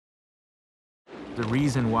The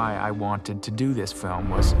reason why I wanted to do this film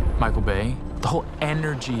was Michael Bay. The whole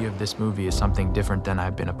energy of this movie is something different than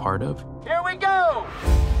I've been a part of. Here we go!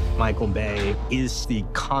 Michael Bay is the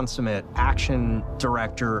consummate action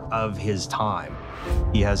director of his time.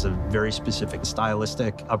 He has a very specific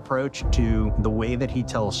stylistic approach to the way that he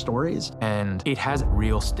tells stories. And it has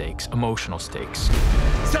real stakes, emotional stakes.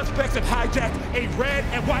 Suspects have hijacked a red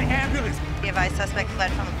and white ambulance. The advised suspect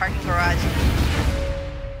fled from the parking garage.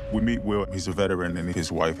 We meet Will. He's a veteran, and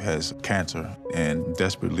his wife has cancer and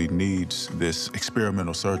desperately needs this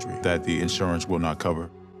experimental surgery that the insurance will not cover.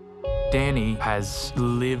 Danny has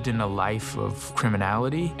lived in a life of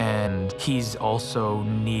criminality, and he's also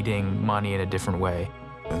needing money in a different way.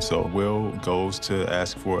 And so Will goes to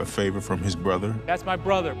ask for a favor from his brother. That's my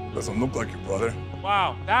brother. Doesn't look like your brother.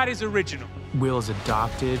 Wow, that is original. Will is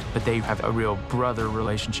adopted, but they have a real brother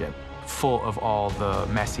relationship, full of all the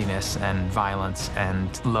messiness and violence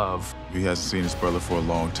and love. He hasn't seen his brother for a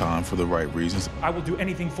long time for the right reasons. I will do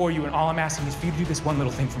anything for you, and all I'm asking is for you to do this one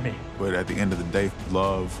little thing for me. But at the end of the day,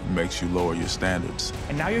 love makes you lower your standards.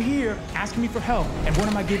 And now you're here asking me for help, and what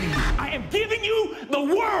am I giving you? I am giving you the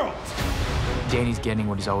world! Danny's getting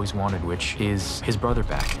what he's always wanted, which is his brother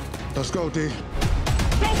back. Let's go, D.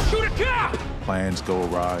 Don't shoot a cop! Plans go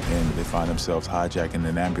awry, and they find themselves hijacking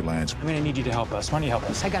an ambulance. I'm gonna need you to help us. Why don't you help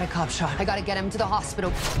us? I got a cop shot. I gotta get him to the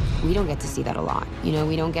hospital. We don't get to see that a lot. You know,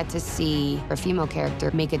 we don't get to see a female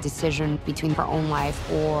character make a decision between her own life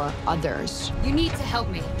or others. You need to help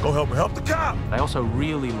me. Go help her. Help the cop! I also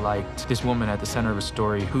really liked this woman at the center of a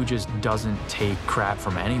story who just doesn't take crap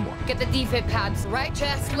from anyone. Get the defib pads. Right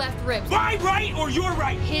chest, left ribs. My right or your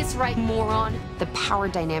right? His right, moron. The power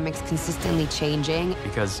dynamics consistently changing.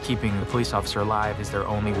 Because keeping the police officer alive is their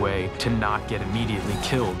only way to not get immediately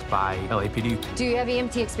killed by LAPD. Do you have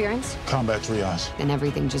EMT experience? Combat triage. And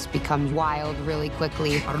everything just becomes wild really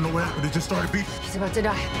quickly. I don't know what happened. It just started beating. He's about to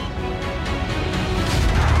die.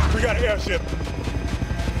 We got an airship.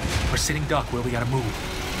 We're sitting duck, Will. We gotta move.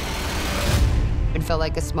 It felt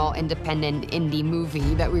like a small independent indie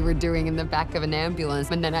movie that we were doing in the back of an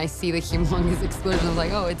ambulance. And then I see the humongous explosion. I was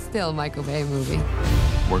like, oh, it's still a Michael Bay movie.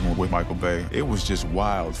 Working with Michael Bay, it was just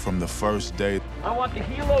wild from the first day. I want the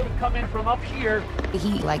helo to come in from up here.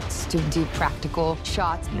 He likes to do practical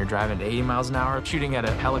shots. And you're driving at 80 miles an hour, shooting at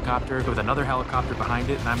a helicopter with another helicopter behind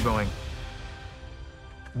it, and I'm going,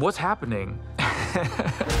 what's happening?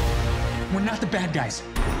 We're not the bad guys.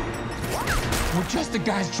 We're just the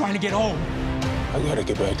guys trying to get home. I gotta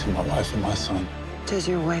get back to my wife and my son. Does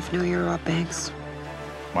your wife know you're Rob Banks?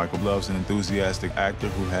 Michael loves an enthusiastic actor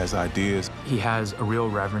who has ideas. He has a real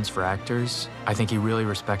reverence for actors. I think he really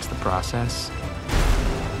respects the process.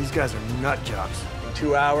 These guys are nut jobs. In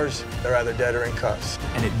 2 hours, they're either dead or in cuffs.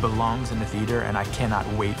 And it belongs in a theater, and I cannot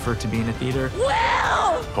wait for it to be in a theater.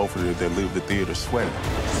 Will! Hopefully they leave the theater sweating.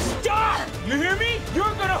 Stop! You hear me?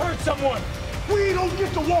 You're gonna hurt someone. We don't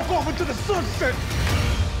get to walk off into the sunset.